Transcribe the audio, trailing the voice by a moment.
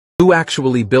Who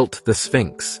actually built the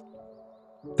Sphinx?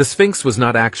 The Sphinx was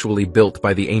not actually built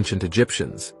by the ancient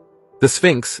Egyptians. The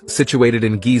Sphinx, situated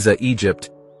in Giza, Egypt,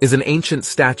 is an ancient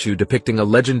statue depicting a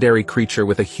legendary creature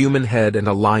with a human head and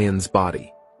a lion's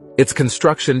body. Its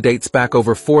construction dates back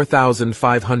over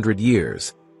 4,500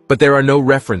 years, but there are no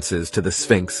references to the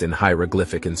Sphinx in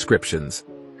hieroglyphic inscriptions.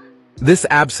 This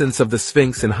absence of the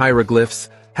Sphinx in hieroglyphs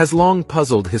has long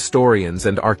puzzled historians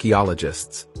and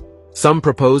archaeologists. Some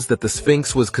propose that the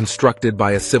Sphinx was constructed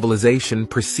by a civilization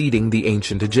preceding the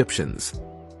ancient Egyptians,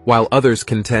 while others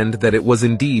contend that it was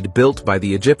indeed built by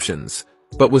the Egyptians,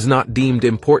 but was not deemed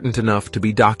important enough to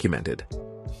be documented.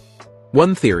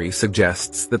 One theory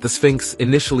suggests that the Sphinx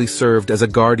initially served as a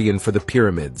guardian for the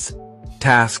pyramids,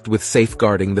 tasked with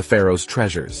safeguarding the pharaoh's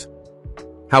treasures.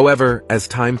 However, as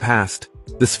time passed,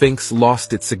 the Sphinx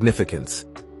lost its significance,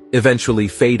 eventually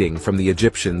fading from the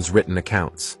Egyptians' written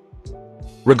accounts.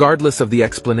 Regardless of the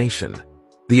explanation,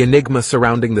 the enigma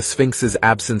surrounding the Sphinx's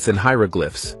absence in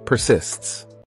hieroglyphs persists.